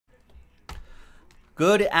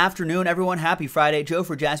Good afternoon, everyone. Happy Friday. Joe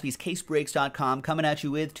for jaspyscasebreaks.com coming at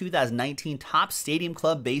you with 2019 Top Stadium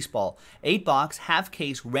Club Baseball. 8-box, half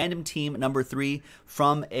case, random team number 3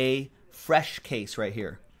 from a fresh case right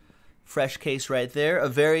here. Fresh case right there. A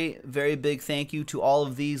very, very big thank you to all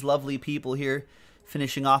of these lovely people here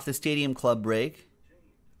finishing off the Stadium Club break.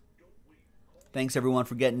 Thanks, everyone,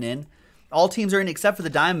 for getting in. All teams are in except for the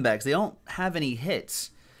Diamondbacks. They don't have any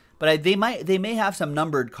hits. But they may have some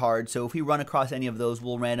numbered cards, so if we run across any of those,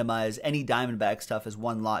 we'll randomize any Diamondback stuff as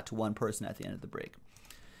one lot to one person at the end of the break.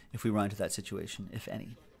 If we run into that situation, if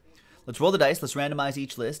any. Let's roll the dice. Let's randomize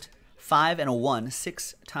each list. 5 and a 1,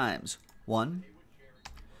 6 times. 1,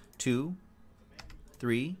 2,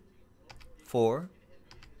 3, 4,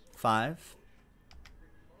 5,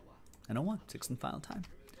 and a 1. 6th and final time.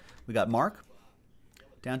 We got Mark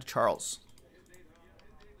down to Charles.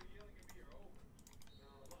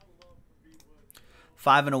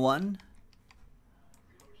 5 and a 1,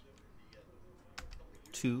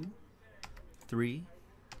 2, 3,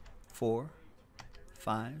 4,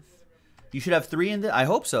 5. You should have 3 in the. I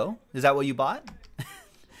hope so. Is that what you bought?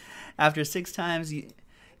 After 6 times,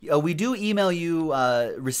 we do email you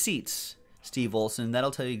receipts, Steve Olson. That'll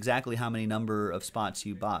tell you exactly how many number of spots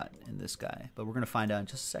you bought in this guy. But we're going to find out in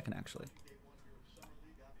just a second, actually.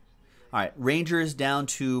 All right, Rangers down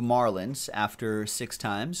to Marlins after 6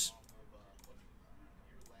 times.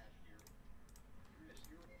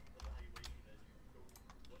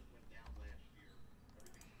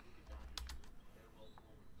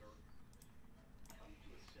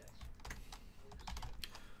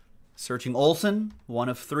 Searching Olson, 1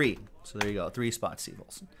 of 3. So there you go, 3 spots, Steve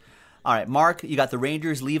Olson. All right, Mark, you got the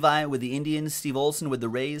Rangers, Levi with the Indians, Steve Olson with the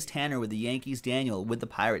Rays, Tanner with the Yankees, Daniel with the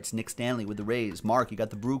Pirates, Nick Stanley with the Rays. Mark, you got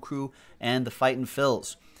the Brew Crew and the Fightin'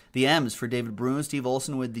 Phils. The M's for David Bruin, Steve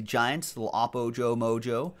Olson with the Giants, little Oppo Joe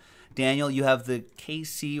Mojo. Daniel, you have the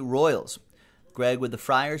KC Royals. Greg with the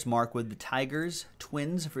Friars, Mark with the Tigers,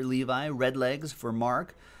 Twins for Levi, Redlegs for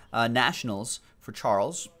Mark, Nationals for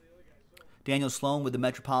Charles. Daniel Sloan with the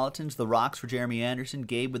Metropolitans, the Rocks for Jeremy Anderson,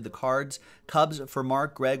 Gabe with the Cards, Cubs for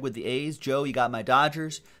Mark, Greg with the A's, Joe, you got my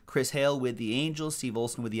Dodgers, Chris Hale with the Angels, Steve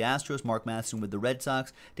Olson with the Astros, Mark Matheson with the Red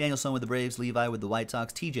Sox, Daniel Sloan with the Braves, Levi with the White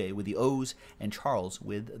Sox, TJ with the O's, and Charles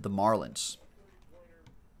with the Marlins.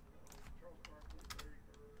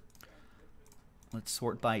 Let's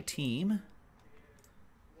sort by team.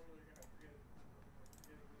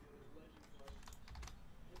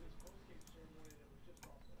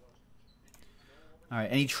 All right,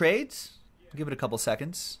 any trades? I'll give it a couple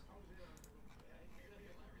seconds.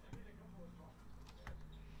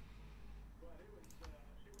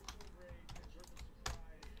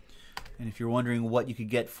 And if you're wondering what you could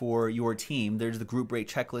get for your team, there's the group rate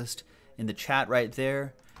checklist in the chat right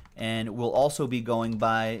there. And we'll also be going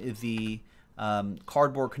by the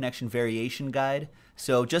cardboard connection variation guide.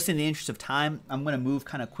 So just in the interest of time, I'm going to move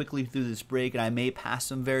kind of quickly through this break, and I may pass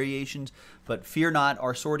some variations. But fear not,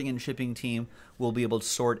 our sorting and shipping team will be able to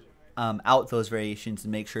sort out those variations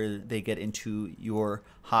and make sure that they get into your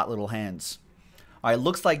hot little hands. All right,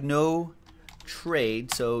 looks like no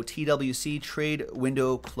trade, so TWC, trade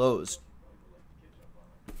window closed.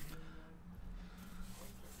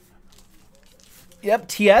 Yep,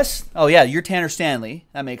 TS. Oh, yeah, you're Tanner Stanley.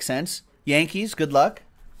 That makes sense. Yankees, good luck.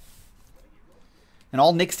 And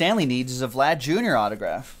all Nick Stanley needs is a Vlad Jr.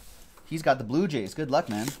 autograph. He's got the Blue Jays. Good luck,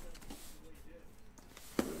 man.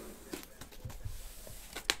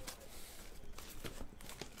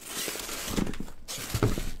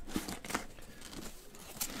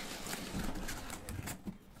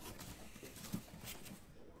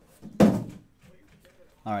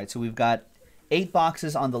 All right, so we've got 8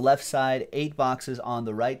 boxes on the left side, 8 boxes on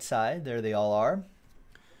the right side. There they all are.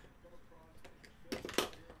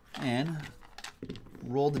 And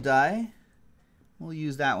roll the die. We'll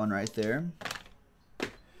use that one right there.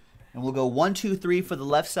 And we'll go 1, 2, 3 for the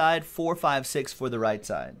left side, 4, 5, 6 for the right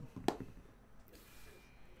side.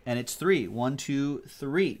 And it's 3. 1, 2,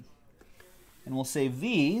 3. And we'll save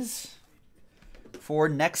these for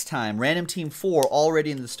next time. Random Team 4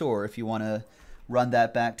 already in the store if you want to run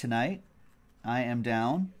that back tonight. I am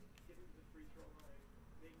down.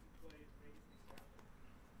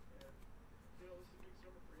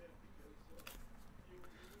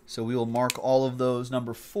 So we will mark all of those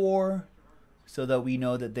number 4 so that we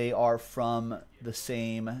know that they are from the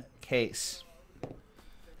same case.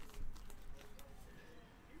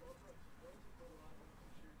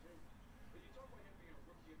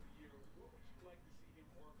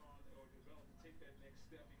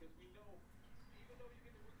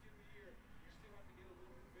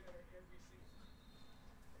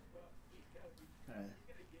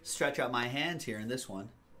 Stretch out my hands here in this one.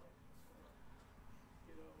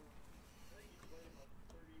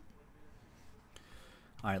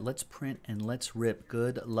 All right, let's print and let's rip.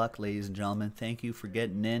 Good luck, ladies and gentlemen. Thank you for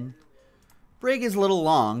getting in. Break is a little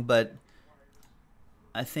long, but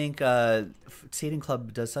I think Sading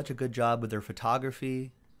Club does such a good job with their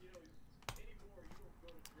photography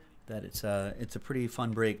that it's a pretty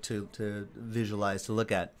fun break to visualize, to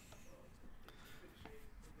look at.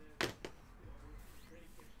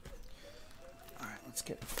 All right, let's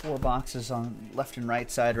get 4 boxes on left and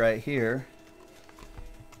right side right here.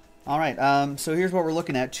 All right, so here's what we're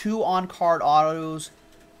looking at. 2 on-card autos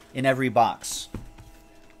in every box.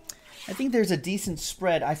 I think there's a decent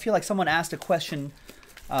spread. I feel like someone asked a question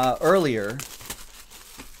earlier.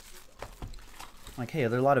 Like, hey, are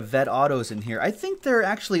there a lot of vet autos in here? I think there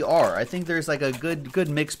actually are. I think there's like a good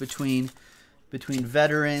mix between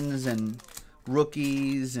veterans and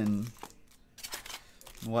rookies and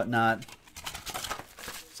whatnot.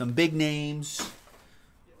 Some big names,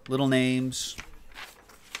 little names.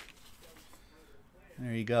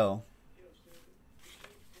 There you go.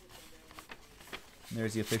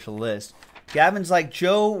 There's the official list. Gavin's like,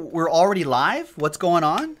 Joe, we're already live? What's going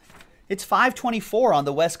on? It's 5:24 on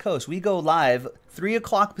the West Coast. We go live 3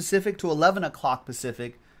 o'clock Pacific to 11 o'clock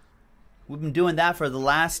Pacific. We've been doing that for the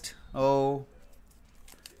last, 3 or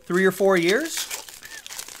 4 years.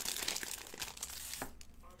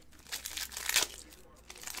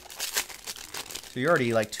 So you're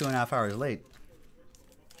already like 2.5 hours late.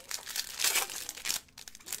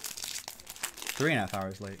 3.5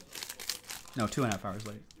 hours late. No, 2.5 hours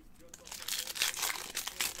late.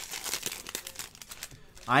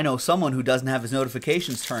 I know someone who doesn't have his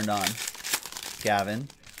notifications turned on, Gavin.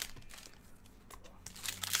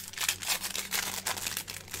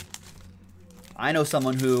 I know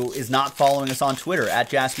someone who is not following us on Twitter at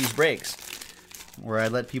Jaspy's Breaks, where I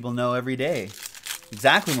let people know every day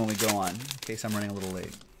exactly when we go on, in case I'm running a little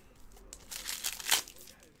late.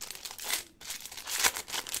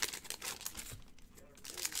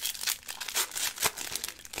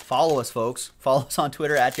 Follow us, folks. Follow us on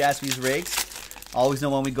Twitter at Jaspy's Breaks. Always know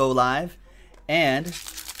when we go live. And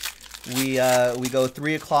we go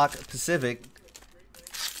 3 o'clock Pacific.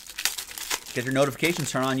 Get your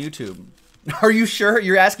notifications turned on YouTube. Are you sure?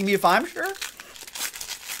 You're asking me if I'm sure?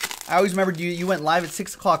 I always remembered you went live at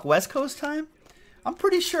 6 o'clock West Coast time. I'm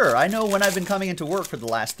pretty sure. I know when I've been coming into work for the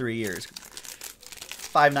last 3 years.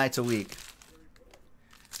 5 nights a week.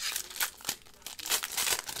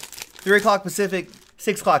 3 o'clock Pacific,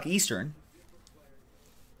 6 o'clock Eastern.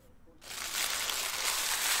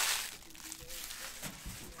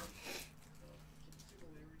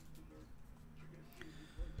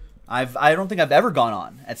 I don't think I've ever gone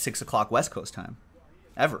on at 6 o'clock West Coast time.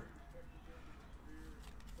 Ever.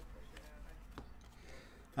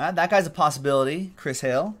 That guy's a possibility, Chris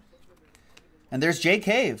Hale. And there's Jay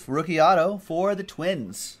Cave, rookie auto for the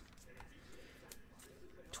Twins.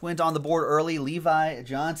 Twins on the board early, Levi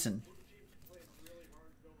Johnson.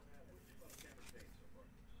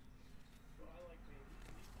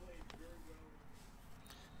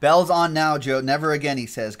 Bell's on now, Joe. Never again, he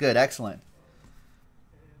says. Good, excellent.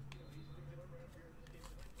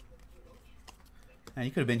 And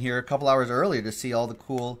you could have been here a couple hours earlier to see all the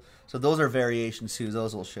cool... So those are variations too.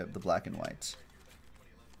 Those will ship, the black and whites.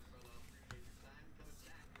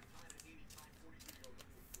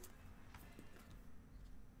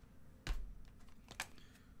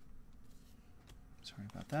 Sorry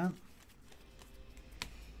about that.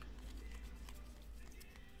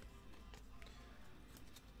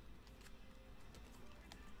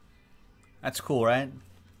 That's cool, right?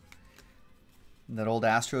 That old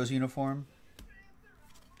Astros uniform.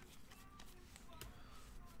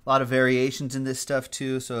 A lot of variations in this stuff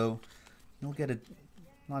too, so you'll get a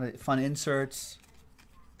lot of fun inserts.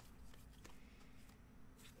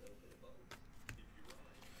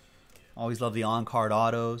 Always love the on-card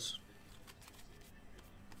autos.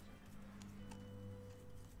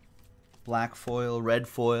 Black foil, red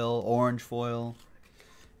foil, orange foil,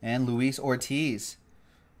 and Luis Ortiz.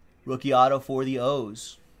 Rookie auto for the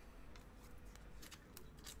O's.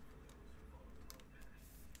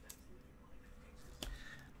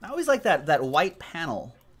 I always like that white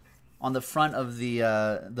panel on the front of the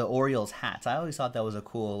Orioles hats. I always thought that was a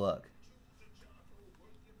cool look.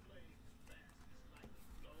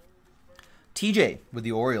 TJ with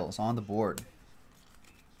the Orioles on the board.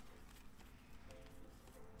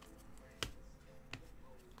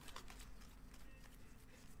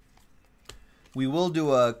 We will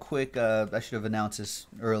do a quick, I should have announced this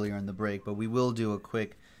earlier in the break, but we will do a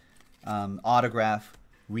quick autograph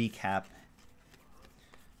recap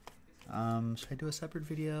Should I do a separate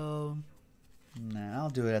video? Nah, I'll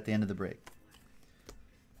do it at the end of the break.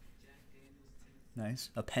 Nice.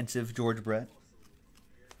 A pensive George Brett.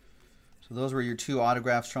 So those were your 2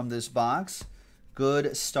 autographs from this box.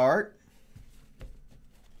 Good start.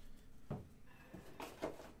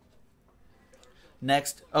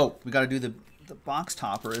 Next, oh, we got to do the box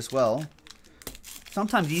topper as well.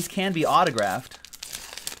 Sometimes these can be autographed.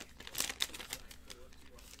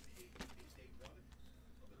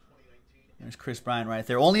 There's Chris Bryant right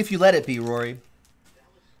there. Only if you let it be, Rory.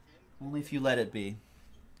 Only if you let it be.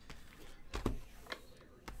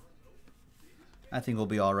 I think we'll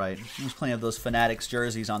be all right. There's plenty of those Fanatics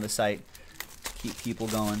jerseys on the site. Keep people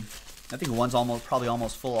going. I think one's probably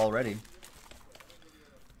almost full already.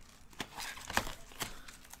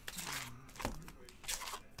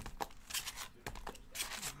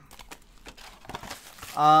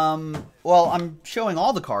 Well, I'm showing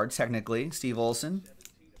all the cards, technically, Steve Olson.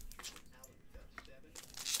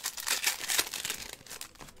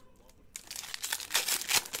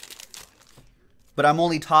 But I'm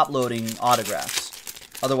only top-loading autographs.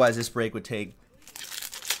 Otherwise, this break would take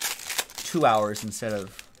 2 hours instead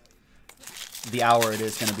of the hour it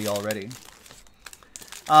is going to be already.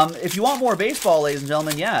 If you want more baseball, ladies and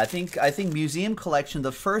gentlemen, yeah, I think Museum Collection,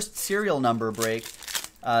 the first serial number break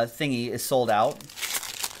thingy is sold out.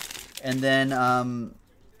 And then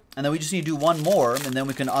we just need to do one more, and then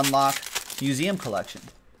we can unlock Museum Collection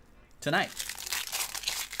tonight.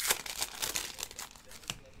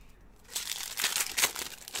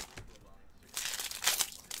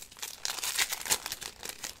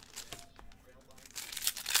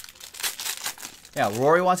 Yeah,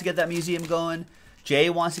 Rory wants to get that museum going. Jay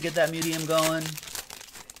wants to get that museum going.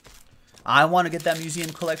 I want to get that museum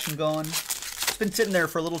collection going. It's been sitting there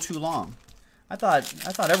for a little too long. I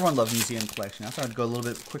thought everyone loved museum collection. I thought it'd go a little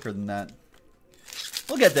bit quicker than that.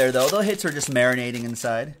 We'll get there though. The hits are just marinating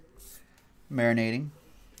inside. Marinating.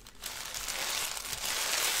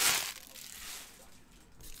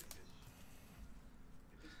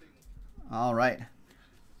 All right.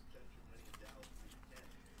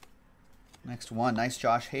 Next one. Nice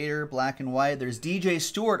Josh Hader, black and white. There's DJ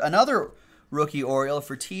Stewart, another rookie Oriole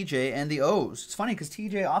for TJ and the O's. It's funny because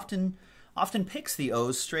TJ often picks the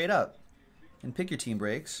O's straight up. And pick your team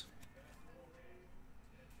breaks.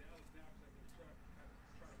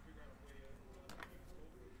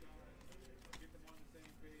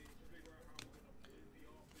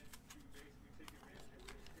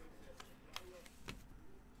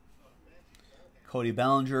 Cody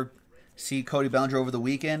Bellinger. See Cody Bellinger over the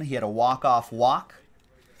weekend. He had a walk-off walk.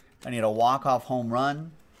 And he had a walk-off home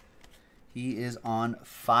run. He is on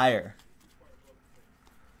fire.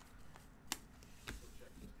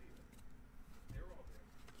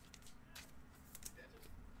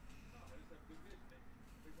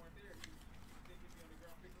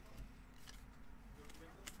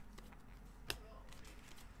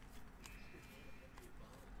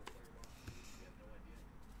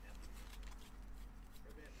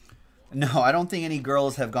 No, I don't think any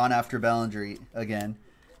girls have gone after Bellinger again.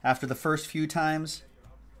 After the first few times,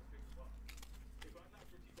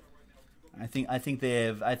 I think they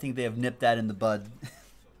have nipped that in the bud.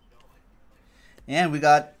 And we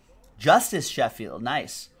got Justice Sheffield,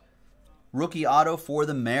 nice. Rookie auto for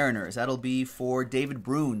the Mariners. That'll be for David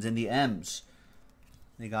Bruins and the M's.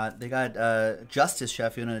 They got Justice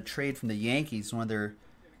Sheffield in a trade from the Yankees, one of their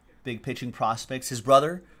big pitching prospects. His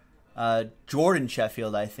brother, Jordan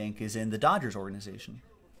Sheffield, I think, is in the Dodgers organization.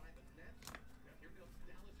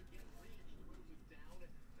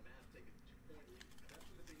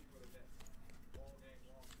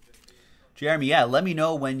 Jeremy, yeah, let me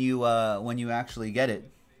know when you actually get it.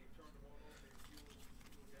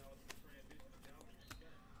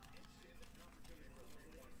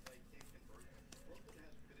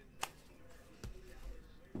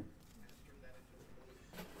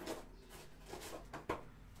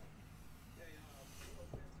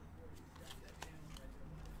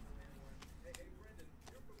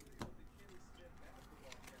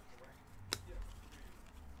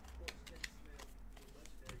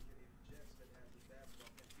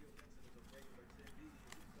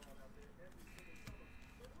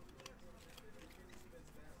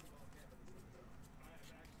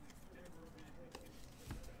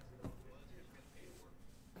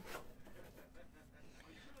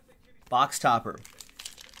 Box topper.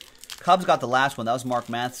 Cubs got the last one. That was Mark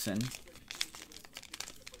Matheson.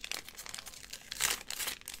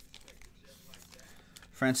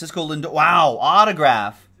 Francisco Lindor. Wow,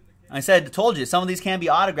 autograph. I told you, some of these can be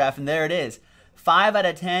autographed, and there it is. 5 out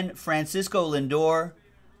of 10, Francisco Lindor.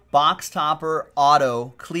 Box topper,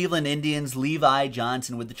 auto, Cleveland Indians, Levi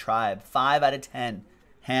Johnson with the Tribe. 5 out of 10.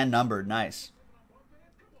 Hand numbered. Nice.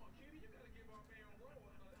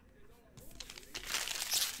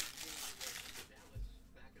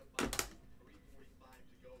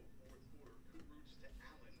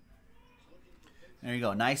 There you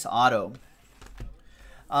go. Nice auto.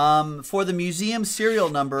 For the museum serial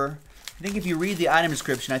number, I think if you read the item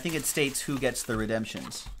description, I think it states who gets the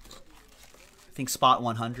redemptions. I think spot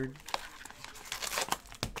 100.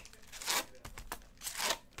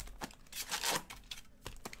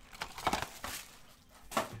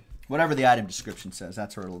 Whatever the item description says,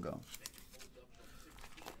 that's where it'll go.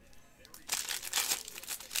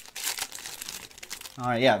 All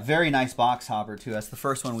right, yeah, very nice box hopper, too. That's the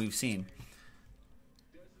first one we've seen.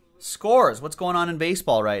 Scores. What's going on in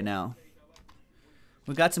baseball right now?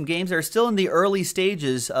 We've got some games that are still in the early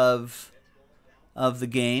stages of the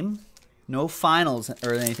game. No finals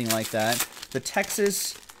or anything like that. The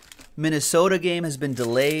Texas-Minnesota game has been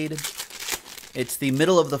delayed. It's the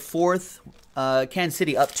middle of the fourth. Kansas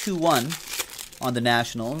City up 2-1 on the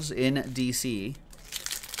Nationals in D.C.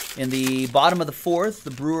 In the bottom of the fourth,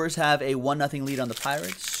 the Brewers have a 1-0 lead on the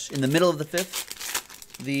Pirates. In the middle of the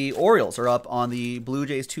fifth, the Orioles are up on the Blue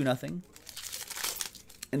Jays 2-0.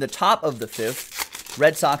 In the top of the fifth,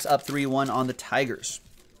 Red Sox up 3-1 on the Tigers.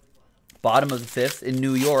 Bottom of the fifth, in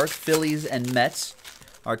New York, Phillies and Mets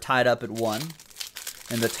are tied up at 1.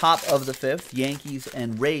 In the top of the fifth, Yankees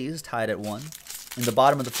and Rays tied at 1. In the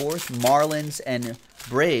bottom of the fourth, Marlins and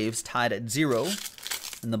Braves tied at 0.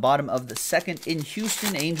 In the bottom of the second, in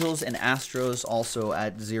Houston, Angels and Astros also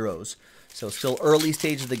at 0s. So still early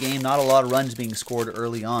stage of the game, not a lot of runs being scored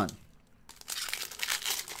early on.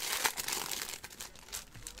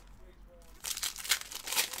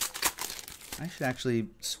 I should actually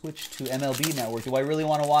switch to MLB Network. Do I really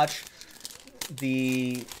want to watch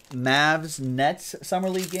the Mavs-Nets Summer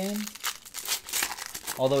League game?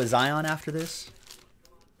 Although, is Zion after this?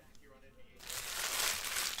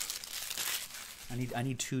 I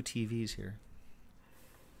need 2 TVs here.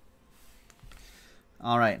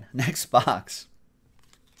 All right, next box.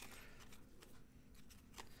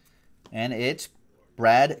 And it's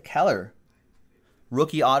Brad Keller.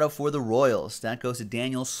 Rookie auto for the Royals. That goes to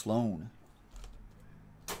Daniel Sloan.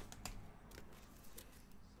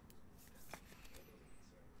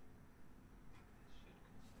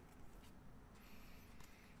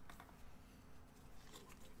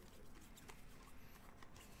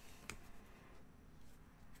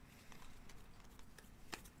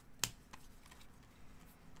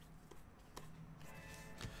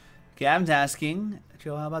 Gavin's asking,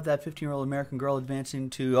 Joe, how about that 15-year-old American girl advancing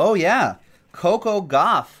to... Oh, yeah. Coco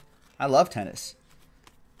Gauff. I love tennis.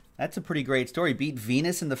 That's a pretty great story. Beat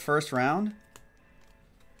Venus in the first round.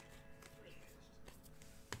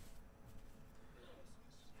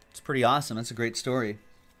 It's pretty awesome. That's a great story.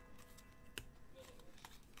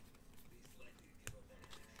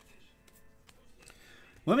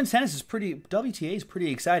 Women's tennis is pretty... WTA is pretty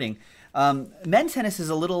exciting. Men's tennis is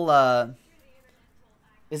a little...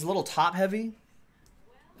 is a little top heavy.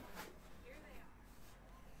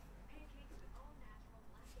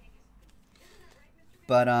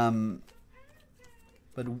 But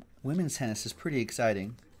women's tennis is pretty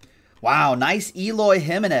exciting. Wow, nice Eloy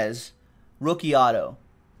Jimenez rookie auto.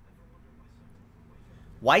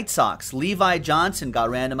 White Sox, Levi Johnson got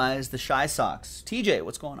randomized, the Shy Sox. TJ,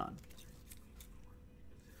 what's going on?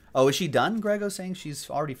 Oh, is she done? Grego's saying she's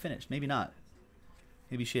already finished. Maybe not.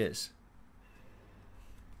 Maybe she is.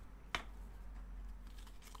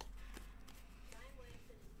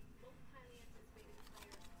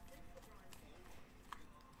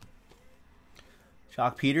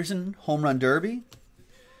 Jock Peterson, Home Run Derby.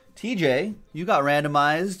 TJ, you got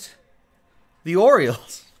randomized the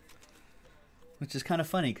Orioles. Which is kind of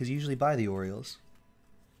funny because you usually buy the Orioles.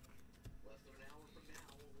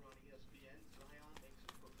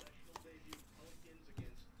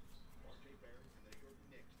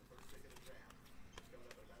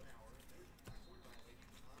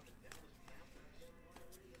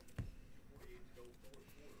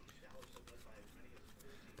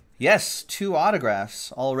 Yes, 2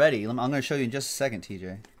 autographs already. I'm going to show you in just a second,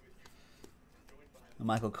 TJ.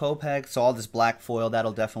 Michael Kopech. So all this black foil,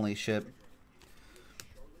 that'll definitely ship.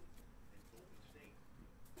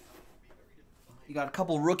 You got a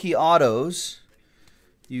couple rookie autos.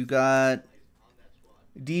 You got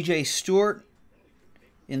DJ Stewart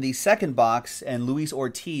in the second box and Luis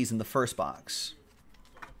Ortiz in the first box.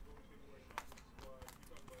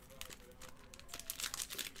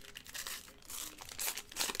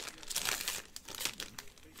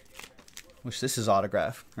 Wish this is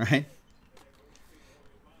autograph, right?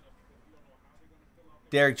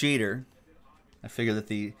 Derek Jeter. I figure that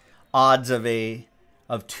the odds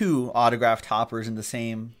of two autographed toppers in the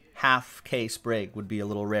same half case break would be a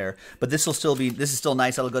little rare. But this is still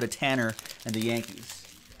nice. That'll go to Tanner and the Yankees.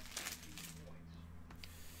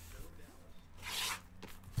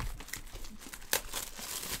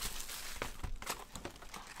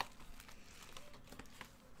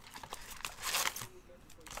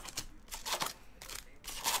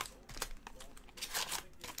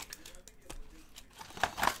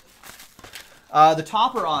 The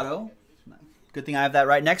topper auto, good thing I have that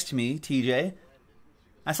right next to me, TJ.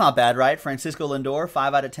 That's not bad, right? Francisco Lindor,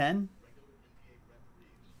 5 out of 10.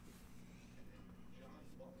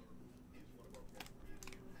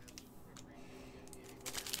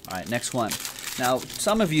 All right, next one. Now,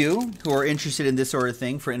 some of you who are interested in this sort of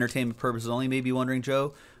thing for entertainment purposes only may be wondering,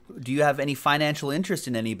 Joe, do you have any financial interest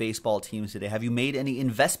in any baseball teams today? Have you made any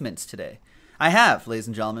investments today? I have, ladies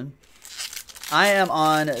and gentlemen. I am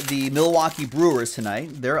on the Milwaukee Brewers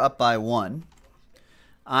tonight. They're up by 1.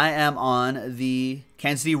 I am on the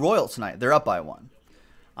Kansas City Royals tonight. They're up by 1.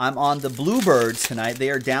 I'm on the Bluebirds tonight. They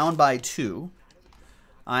are down by 2.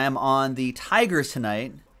 I am on the Tigers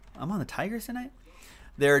tonight. I'm on the Tigers tonight?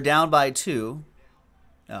 They're down by 2.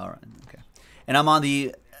 All right, okay. And I'm on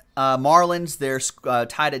the Marlins. They're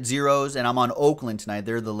tied at 0s. And I'm on Oakland tonight.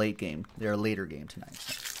 They're the late game. They're a later game tonight.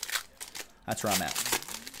 So that's where I'm at.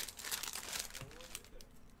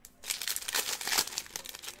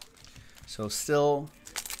 So still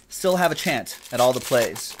have a chance at all the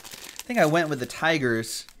plays. I think I went with the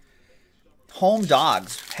Tigers. Home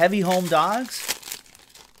dogs. Heavy home dogs.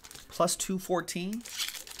 Plus 214.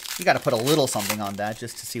 You got to put a little something on that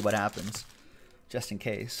just to see what happens. Just in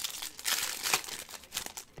case.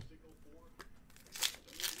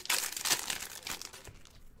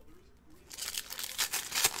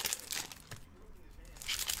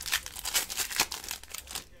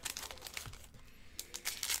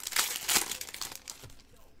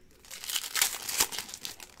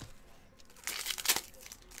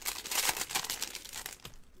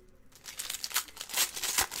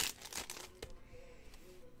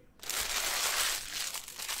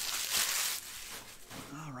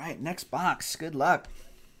 Next box. Good luck.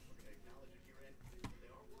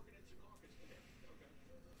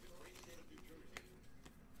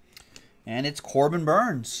 And it's Corbin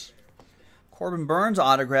Burns. Corbin Burns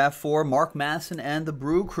autograph for Mark Masson and the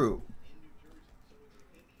Brew Crew.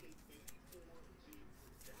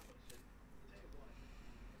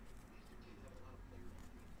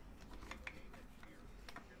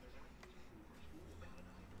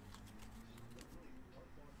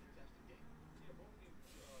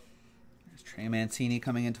 Trey Mancini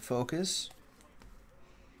coming into focus.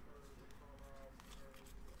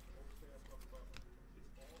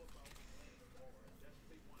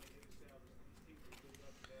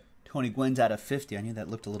 Tony Gwynn's out of 50. I knew that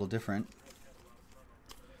looked a little different.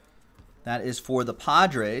 That is for the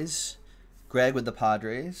Padres. Greg with the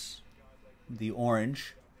Padres. The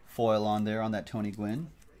orange foil on there on that Tony Gwynn.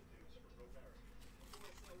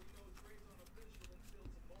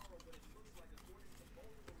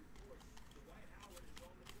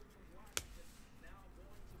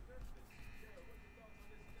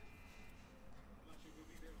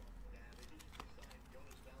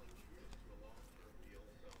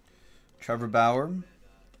 Trevor Bauer.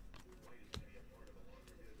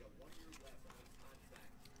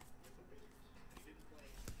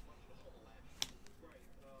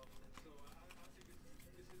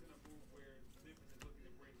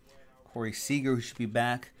 Corey Seager, who should be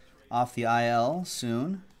back off the IL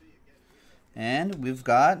soon. And we've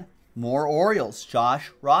got more Orioles.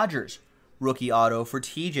 Josh Rogers, rookie auto for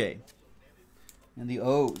TJ. And the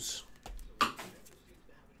O's.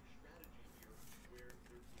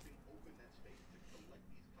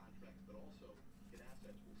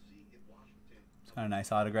 Got a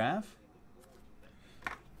nice autograph.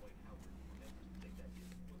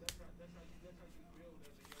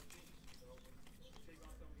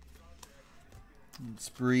 Let's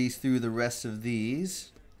breeze through the rest of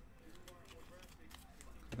these.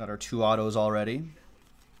 We've got our 2 autos already.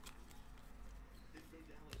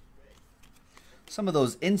 Some of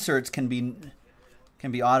those inserts can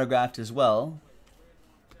be autographed as well.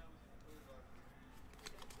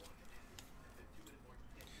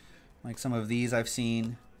 Like some of these I've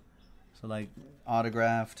seen, so like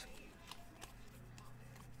autographed.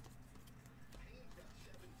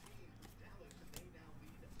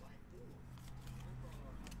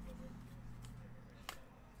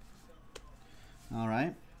 All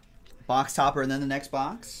right, box topper and then the next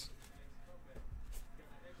box.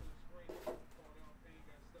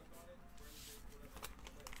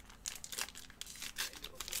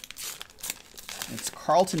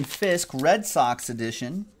 Carlton Fisk, Red Sox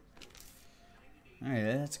edition. All right,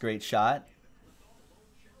 that's a great shot.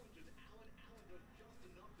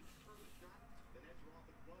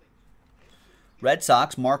 Red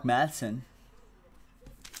Sox, Mark Matheson.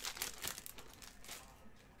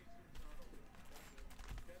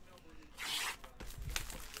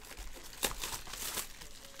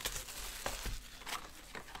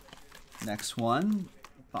 Next one,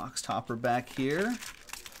 box topper back here.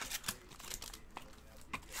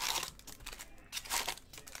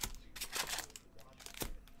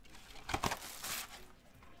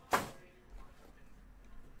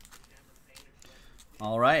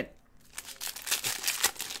 All right.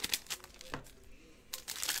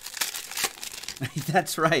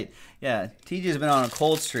 That's right. Yeah, TJ's been on a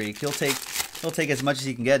cold streak. He'll take as much as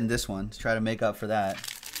he can get in this one to try to make up for that.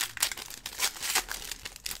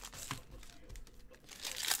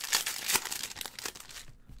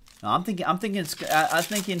 No, I'm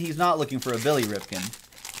thinking he's not looking for a Billy Ripken.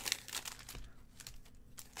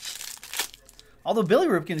 Although Billy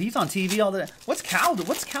Ripken, he's on TV all the time. What's Cal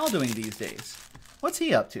doing these days? What's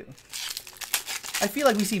he up to? I feel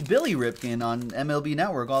like we see Billy Ripken on MLB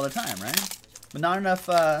Network all the time, right? But not enough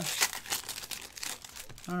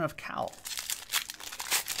Cal.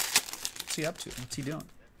 What's he up to? What's he doing?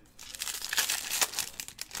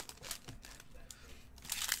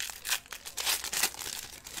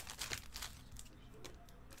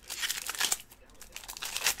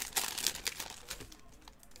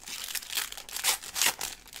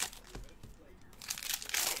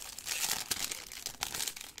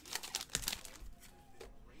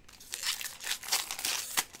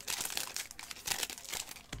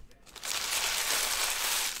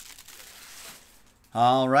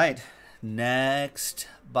 All right, next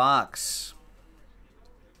box.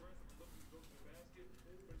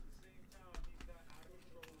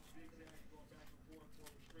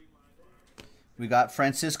 We got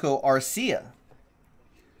Francisco Arcia.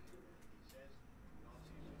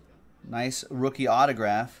 Nice rookie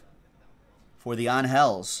autograph for the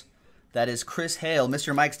Angels. That is Chris Hale,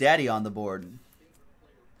 Mr. Mike's daddy, on the board.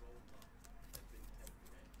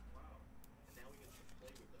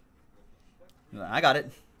 I got it.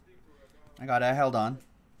 I held on.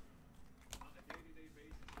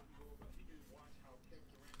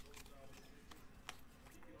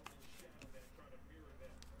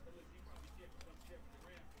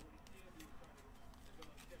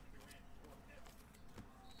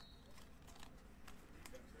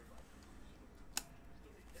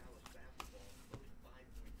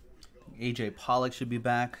 AJ Pollock should be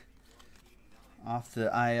back off the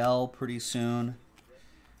IL pretty soon,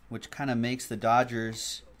 which kind of makes the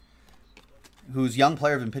Dodgers, whose young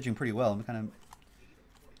player have been pitching pretty well,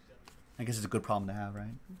 I guess it's a good problem to have,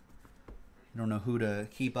 right? You don't know who to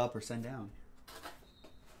keep up or send down.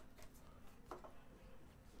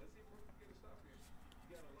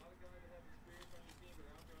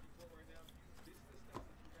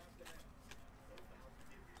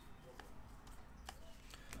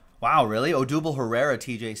 Wow, really? Odubel Herrera,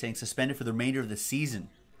 TJ, saying suspended for the remainder of the season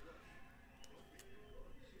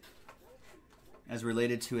as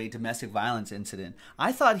related to a domestic violence incident.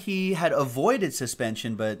 I thought he had avoided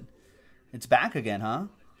suspension, but it's back again, huh?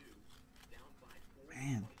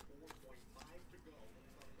 Man.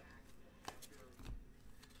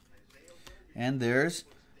 And there's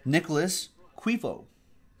Nicholas Quifo.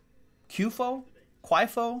 Quifo?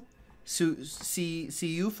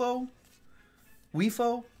 Ciufo?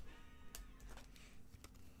 Wifo?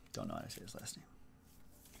 Don't know how to say his last name.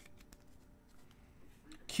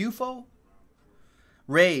 Qfo?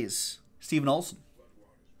 Rays, Steven Olson.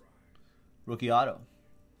 Rookie auto.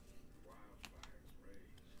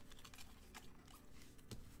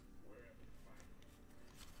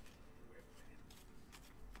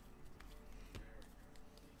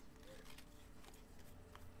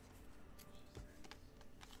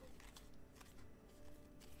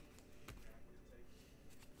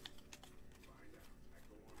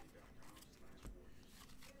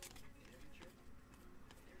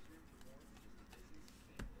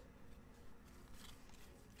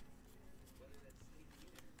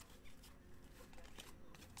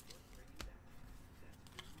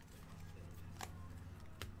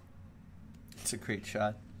 It's a great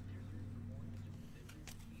shot.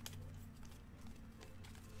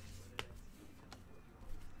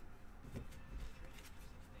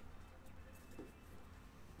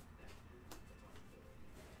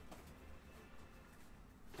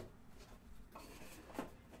 All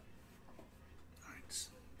right.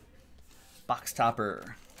 Box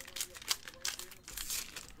topper.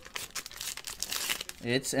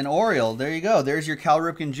 It's an Oriole. There you go. There's your Cal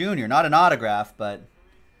Ripken Jr. Not an autograph, but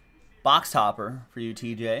box topper for you,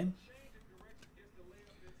 TJ.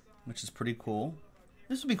 Which is pretty cool.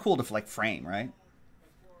 This would be cool to like frame, right?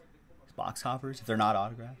 Box hoppers, if they're not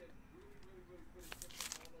autographed.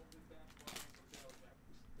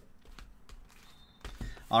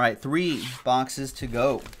 All right, 3 boxes to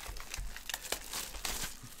go.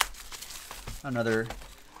 Another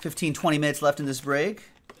 15, 20 minutes left in this break.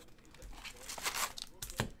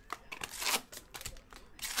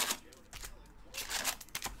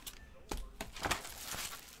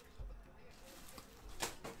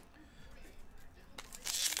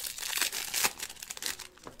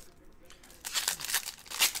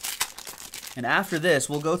 And after this,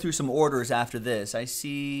 we'll go through some orders after this. I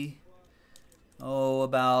see,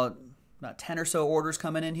 about 10 or so orders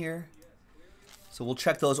coming in here. So we'll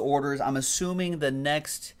check those orders. I'm assuming our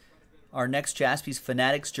next Jaspy's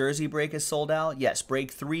Fanatics jersey break is sold out. Yes,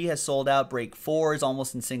 break 3 has sold out. Break 4 is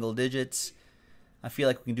almost in single digits. I feel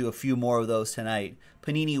like we can do a few more of those tonight.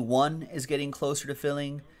 Panini 1 is getting closer to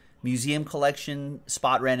filling. Museum Collection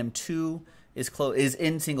Spot Random 2 is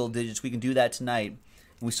in single digits. We can do that tonight.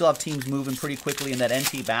 And we still have teams moving pretty quickly in that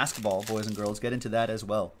NT basketball, boys and girls. Get into that as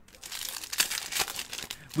well.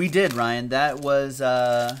 We did, Ryan. That was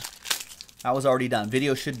already done.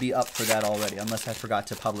 Video should be up for that already, unless I forgot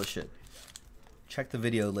to publish it. Check the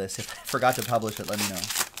video list. If I forgot to publish it, let me know.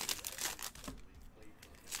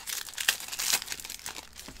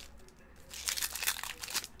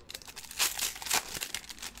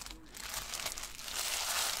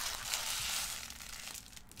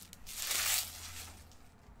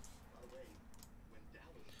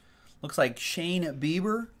 Looks like Shane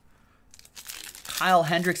Bieber, Kyle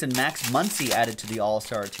Hendricks, and Max Muncy added to the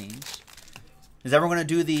All-Star teams. Is everyone going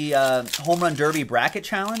to do the Home Run Derby Bracket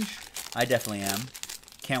Challenge? I definitely am.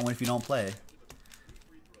 Can't win if you don't play.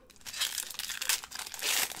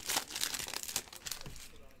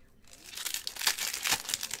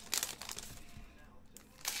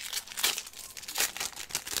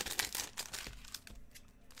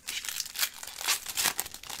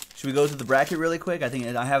 Should we go to the bracket really quick? I think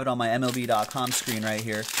I have it on my MLB.com screen right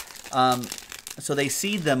here. So they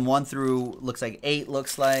seed them 1 through, looks like 8,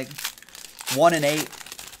 looks like. 1 and 8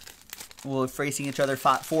 will facing each other.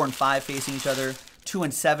 4 and 5 facing each other. 2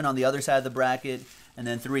 and 7 on the other side of the bracket. And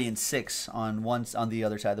then 3 and 6 on the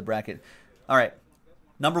other side of the bracket. All right.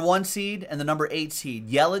 Number 1 seed and the number 8 seed.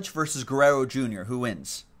 Yelich versus Guerrero Jr. Who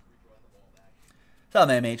wins? What's up,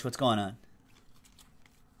 MH? What's going on?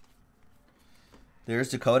 There's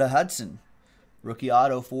Dakota Hudson. Rookie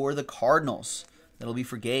auto for the Cardinals. That'll be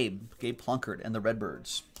for Gabe Plunkett and the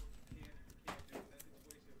Redbirds.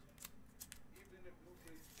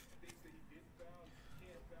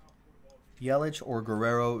 Yelich or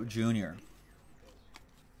Guerrero Jr.?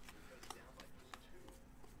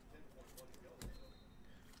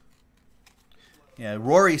 Yeah,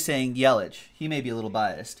 Rory's saying Yelich. He may be a little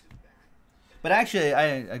biased. But actually, I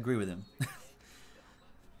agree with him.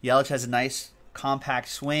 Yelich has a nice compact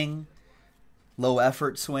swing, low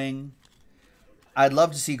effort swing. I'd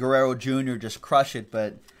love to see Guerrero Jr. just crush it,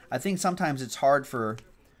 but I think sometimes it's hard for,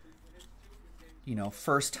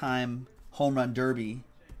 first time home run derby.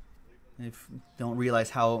 If don't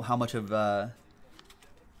realize how much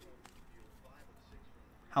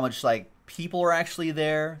like people are actually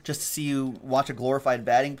there just to see you watch a glorified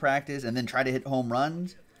batting practice and then try to hit home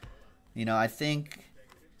runs. I think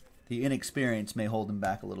the inexperience may hold him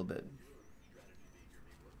back a little bit.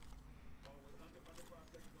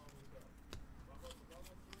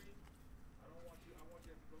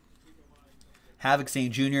 Havoc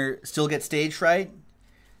saying Junior still gets stage fright.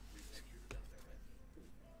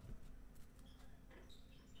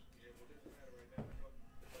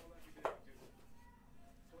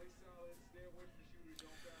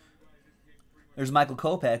 There's Michael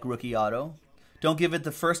Kopech, rookie auto. Don't give it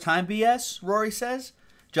the first time BS, Rory says.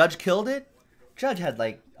 Judge killed it. Judge had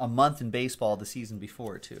like a month in baseball the season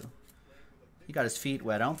before, too. He got his feet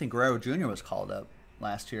wet. I don't think Guerrero Jr. was called up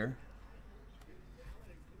last year.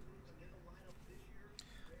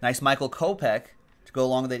 Nice Michael Kopech to go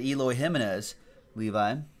along with that Eloy Jimenez,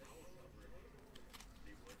 Levi.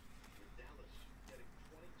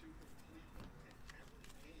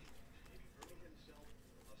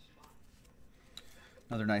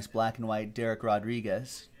 Another nice black and white Derek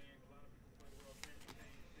Rodriguez.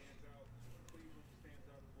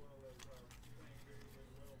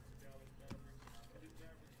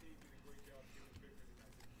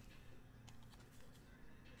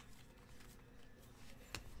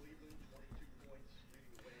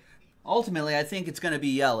 Ultimately, I think it's going to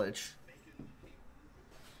be Yelich.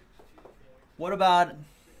 What about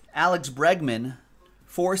Alex Bregman,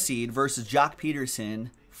 4 seed, versus Jock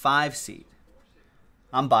Peterson, 5 seed?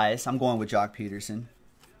 I'm biased. I'm going with Jock Peterson.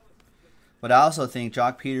 But I also think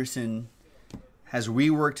Jock Peterson has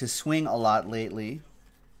reworked his swing a lot lately.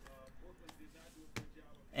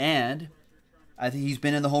 And I think he's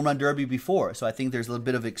been in the home run derby before. So I think there's a little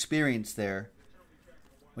bit of experience there,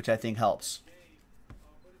 which I think helps.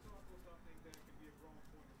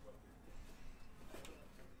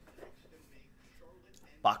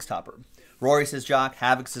 Box topper. Rory says Jock.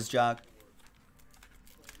 Havoc says Jock.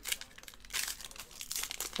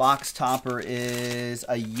 Box topper is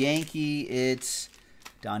a Yankee. It's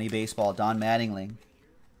Donnie Baseball, Don Mattingly.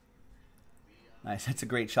 Nice. That's a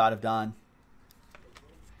great shot of Don.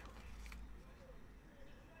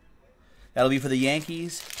 That'll be for the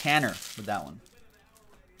Yankees. Tanner with that one.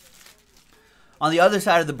 On the other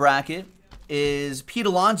side of the bracket is Pete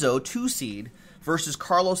Alonso, 2 seed, versus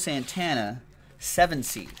Carlos Santana, 7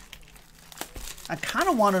 seed. I kind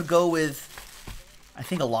of want to go with, I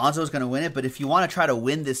think Alonso's going to win it, but if you want to try to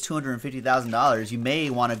win this $250,000, you may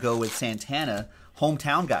want to go with Santana,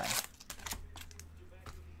 hometown guy.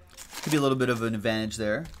 Could be a little bit of an advantage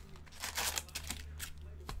there.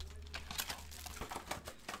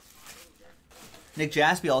 Nick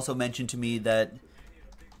Jaspy also mentioned to me that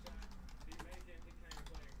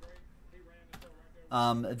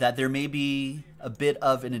that there may be a bit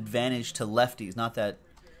of an advantage to lefties. Not that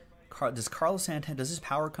does Carlos Santana, does his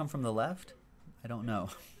power come from the left? I don't know.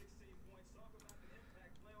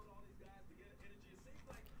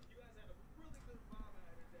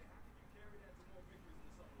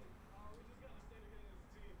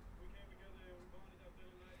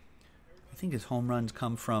 I think his home runs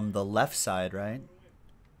come from the left side, right?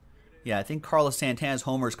 Yeah, I think Carlos Santana's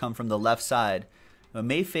homers come from the left side. It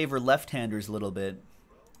may favor left-handers a little bit,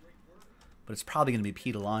 but it's probably going to be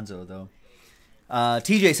Pete Alonso, though.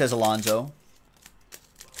 TJ says Alonso.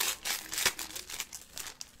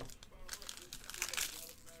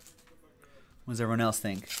 What does everyone else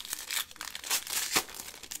think?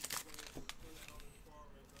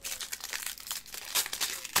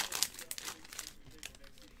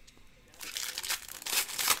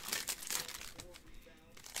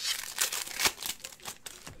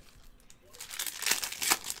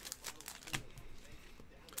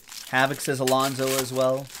 Havoc says Alonso as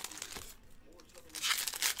well.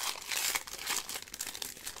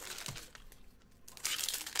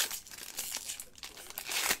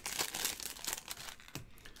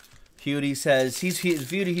 Beauty says he's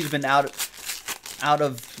been out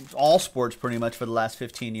of all sports pretty much for the last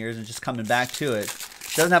 15 years and just coming back to it.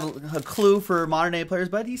 Doesn't have a clue for modern day players,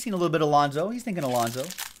 but he's seen a little bit of Alonso. He's thinking Alonso.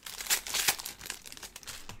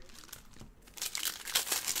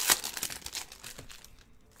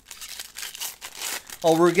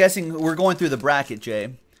 Oh, we're going through the bracket,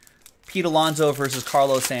 Jay. Pete Alonso versus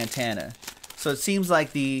Carlos Santana. So it seems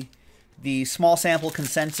like the small sample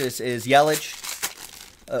consensus is Yelich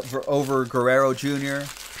over Guerrero Jr.,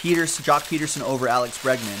 Jock Peterson over Alex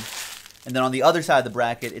Bregman. And then on the other side of the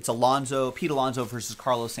bracket, it's Pete Alonso versus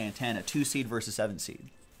Carlos Santana, 2 seed versus 7 seed.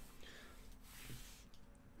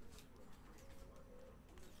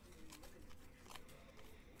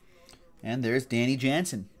 And there's Danny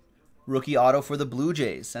Jansen. Rookie auto for the Blue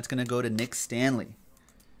Jays. That's going to go to Nick Stanley.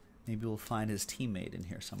 Maybe we'll find his teammate in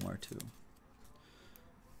here somewhere, too.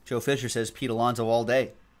 Joe Fisher says Pete Alonso all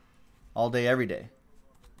day. All day, every day.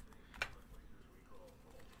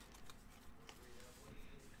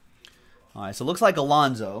 All right, so it looks like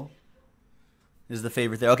Alonso is the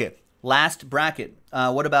favorite there. Okay, last bracket.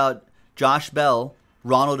 What about Josh Bell,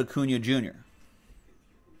 Ronald Acuna Jr.?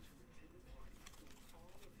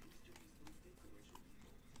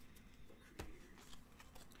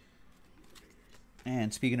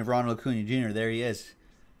 And speaking of Ronald Acuna Jr., there he is.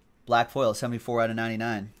 Black foil, 74 out of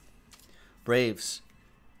 99. Braves.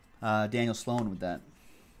 Daniel Sloan with that.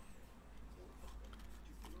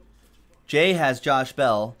 Jay has Josh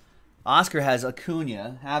Bell. Oscar has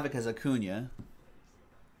Acuna. Havoc has Acuna.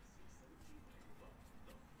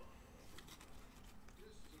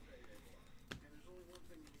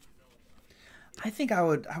 I think I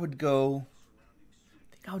would go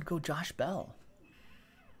Josh Bell.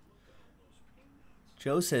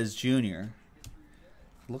 Joe says Junior.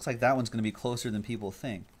 Looks like that one's going to be closer than people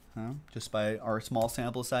think, huh? Just by our small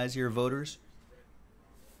sample size here of voters.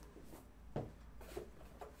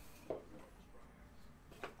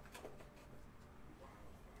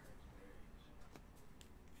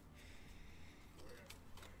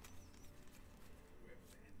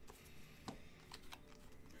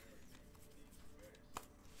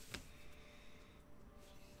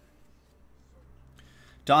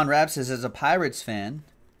 Don Rapp says, as a Pirates fan,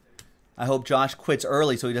 I hope Josh quits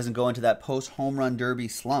early so he doesn't go into that post-home run derby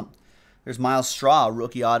slump. There's Miles Straw,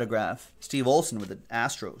 rookie autograph. Steve Olson with the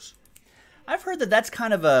Astros. I've heard that that's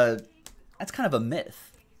kind of a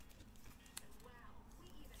myth.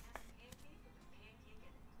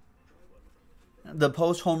 The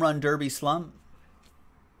post-home run derby slump.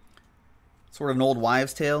 Sort of an old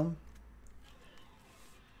wives' tale.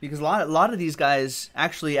 Because a lot of these guys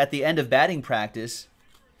actually at the end of batting practice,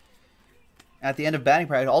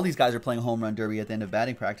 all these guys are playing home run derby at the end of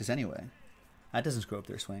batting practice anyway. That doesn't screw up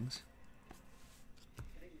their swings.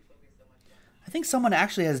 I think someone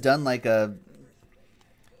actually has done like either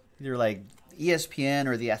like ESPN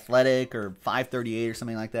or The Athletic or 538 or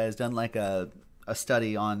something like that has done like a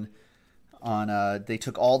study on they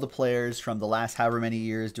took all the players from the last however many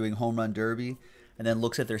years doing home run derby and then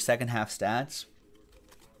looks at their second half stats.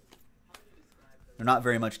 They're not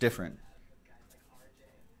very much different.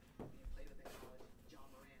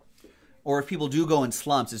 Or if people do go in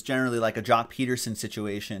slumps, it's generally like a Jock Peterson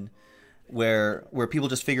situation where people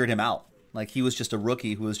just figured him out. Like he was just a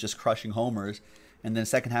rookie who was just crushing homers. And then the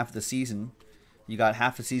second half of the season, you got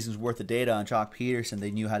half a season's worth of data on Jock Peterson.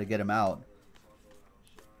 They knew how to get him out.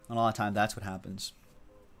 And a lot of time, that's what happens.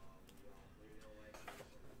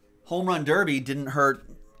 Home run derby didn't hurt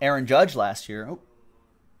Aaron Judge last year. Oh,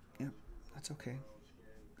 yeah, that's okay.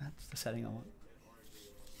 That's the setting I want.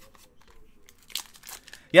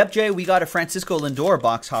 Yep, Jay, we got a Francisco Lindor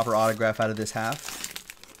box hopper autograph out of this half.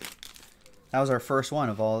 That was our first one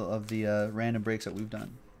of all of the random breaks that we've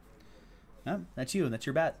done. Yep, that's you. That's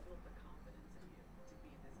your bat.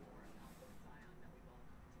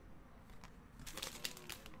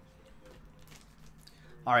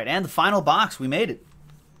 All right, and the final box. We made it.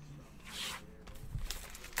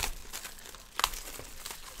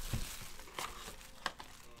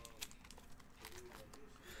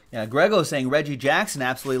 Yeah, Grego's saying Reggie Jackson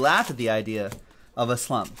absolutely laughed at the idea of a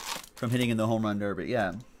slump from hitting in the home run derby.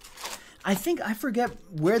 Yeah. I forget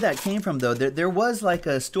where that came from, though. There was like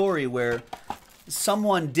a story where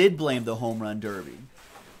someone did blame the home run derby.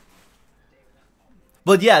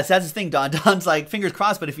 But yes, that's the thing, Don. Don's like, fingers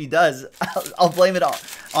crossed, but if he does, I'll blame it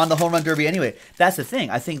on the home run derby anyway. That's the thing.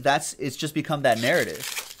 I think it's just become that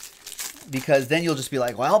narrative. Because then you'll just be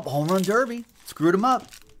like, well, home run derby, screwed him up.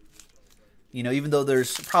 You know, even though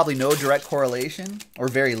there's probably no direct correlation or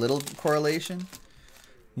very little correlation,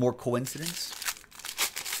 more coincidence.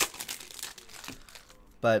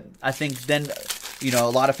 But I think then, you know,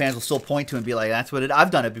 a lot of fans will still point to it and be like, that's what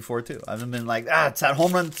I've done it before too. I've been like, it's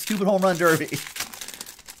that stupid home run derby.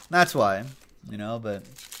 That's why, you know, but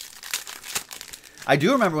I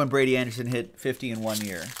do remember when Brady Anderson hit 50 in 1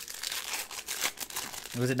 year.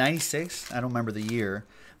 Was it 96? I don't remember the year.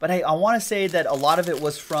 But I want to say that a lot of it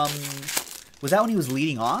was from, was that when he was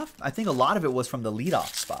leading off? I think a lot of it was from the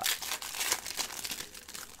leadoff spot.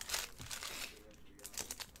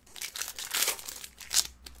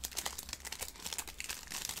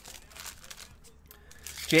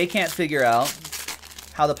 Jay can't figure out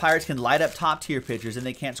how the Pirates can light up top-tier pitchers and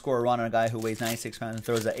they can't score a run on a guy who weighs 96 pounds and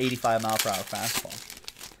throws an 85-mile-per-hour fastball.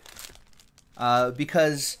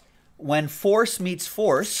 Because when force meets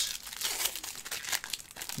force,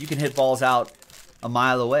 you can hit balls out a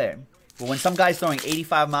mile away. But when some guy's throwing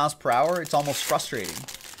 85 miles per hour, it's almost frustrating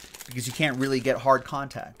because you can't really get hard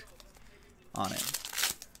contact on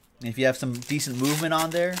it. And if you have some decent movement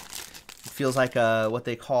on there, it feels like what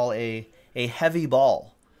they call a heavy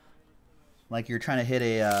ball. Like you're trying to hit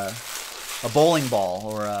a bowling ball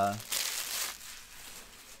or a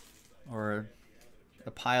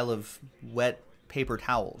pile of wet paper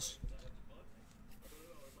towels.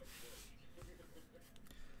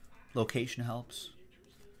 Location helps.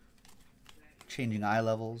 Changing eye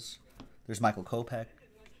levels. There's Michael Kopech.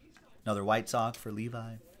 Another White Sox for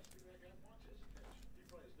Levi.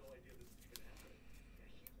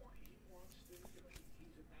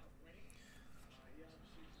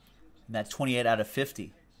 And that's 28 out of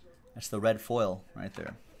 50. That's the red foil right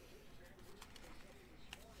there.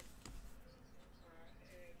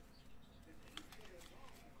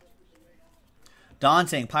 Don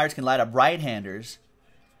saying Pirates can light up right-handers.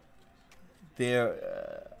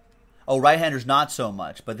 They're right-handers not so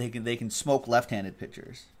much, but they can smoke left-handed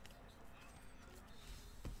pitchers.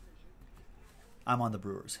 I'm on the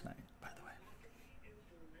Brewers tonight, by the way.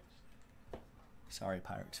 Sorry,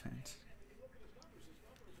 Pirates fans.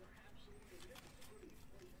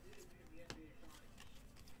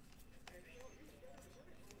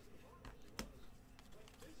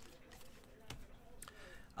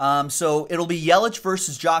 So it'll be Yelich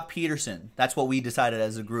versus Jock Peterson. That's what we decided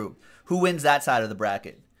as a group. Who wins that side of the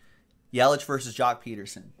bracket? Yelich versus Jock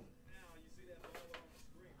Peterson.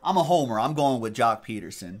 I'm a homer. I'm going with Jock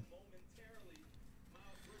Peterson.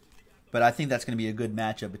 But I think that's going to be a good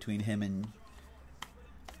matchup between him and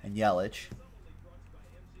Yelich.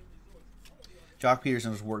 Jock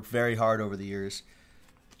Peterson has worked very hard over the years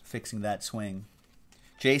fixing that swing.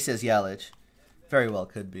 Jay says Yelich. Very well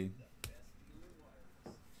could be.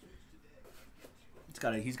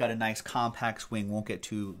 He's got a nice compact swing. Won't get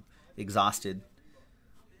too exhausted.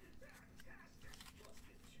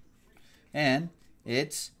 And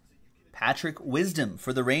it's Patrick Wisdom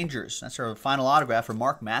for the Rangers. That's our final autograph for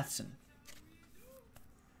Mark Matheson.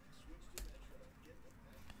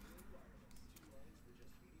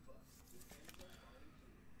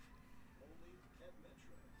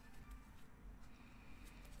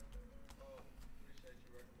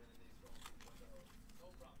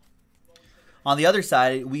 On the other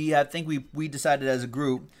side, I think we decided as a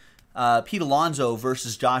group, Pete Alonso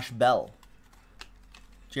versus Josh Bell.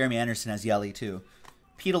 Jeremy Anderson has Yelly too.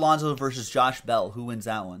 Pete Alonso versus Josh Bell. Who wins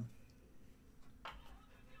that one?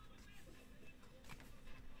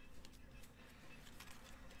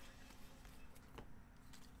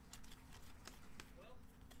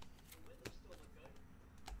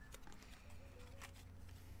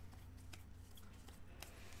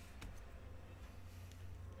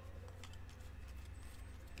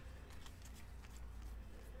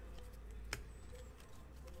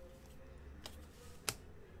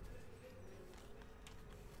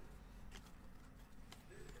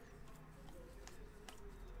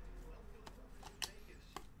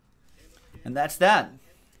 And that's that.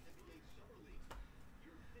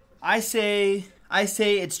 I say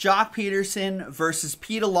it's Jock Peterson versus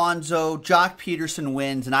Pete Alonso. Jock Peterson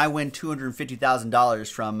wins, and I win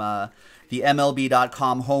 $250,000 from the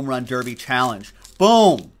MLB.com Home Run Derby Challenge.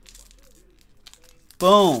 Boom.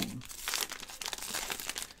 Boom.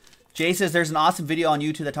 Jay says there's an awesome video on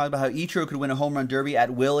YouTube that talks about how Ichiro could win a home run derby at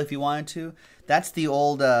will if he wanted to. That's the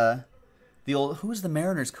old who was the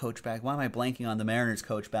Mariners coach back? Why am I blanking on the Mariners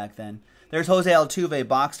coach back then? There's Jose Altuve,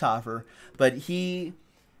 box topper, but his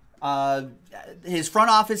front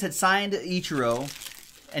office had signed Ichiro,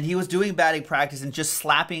 and he was doing batting practice and just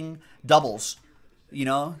slapping doubles,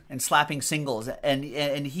 and slapping singles, and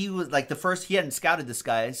he was like he hadn't scouted this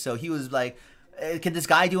guy, so he was like, can this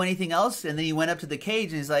guy do anything else? And then he went up to the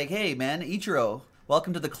cage and he's like, hey man, Ichiro,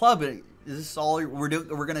 welcome to the club. Is this all we're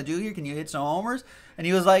gonna do here? Can you hit some homers? And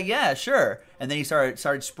he was like, yeah, sure. And then he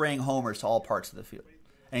started spraying homers to all parts of the field.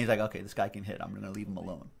 And he's like, okay, this guy can hit. I'm going to leave him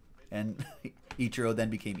alone. And Ichiro then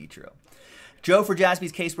became Ichiro. Joe for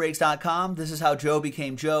JaspysCaseBreaks.com. This is how Joe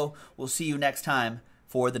became Joe. We'll see you next time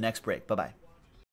for the next break. Bye-bye.